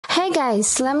Hey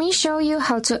guys, let me show you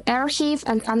how to archive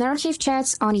and unarchive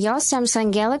chats on your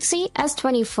Samsung Galaxy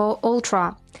S24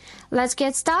 Ultra. Let's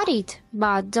get started,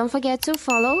 but don't forget to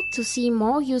follow to see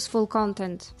more useful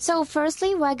content. So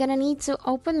firstly, we're gonna need to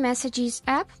open Messages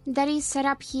app that is set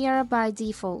up here by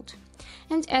default.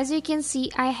 And as you can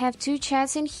see, I have two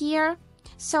chats in here,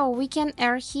 so we can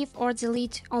archive or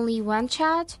delete only one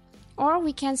chat, or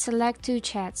we can select two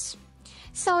chats.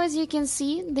 So as you can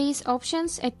see, these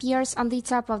options appears on the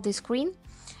top of the screen,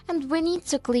 and we need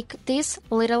to click this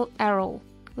little arrow.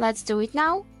 Let's do it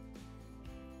now.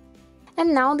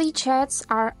 And now the chats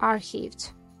are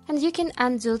archived. And you can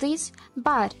undo this,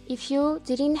 but if you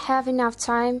didn't have enough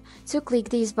time to click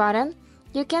this button,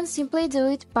 you can simply do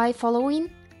it by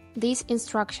following these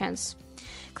instructions.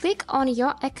 Click on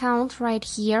your account right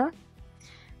here,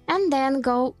 and then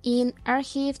go in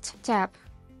Archived tab.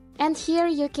 And here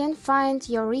you can find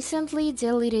your recently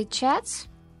deleted chats,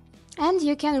 and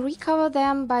you can recover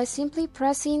them by simply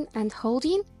pressing and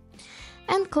holding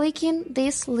and clicking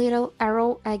this little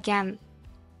arrow again.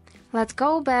 Let's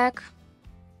go back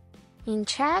in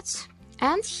chats,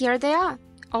 and here they are,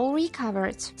 all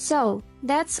recovered. So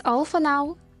that's all for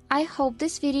now. I hope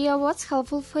this video was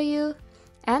helpful for you,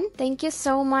 and thank you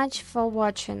so much for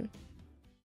watching.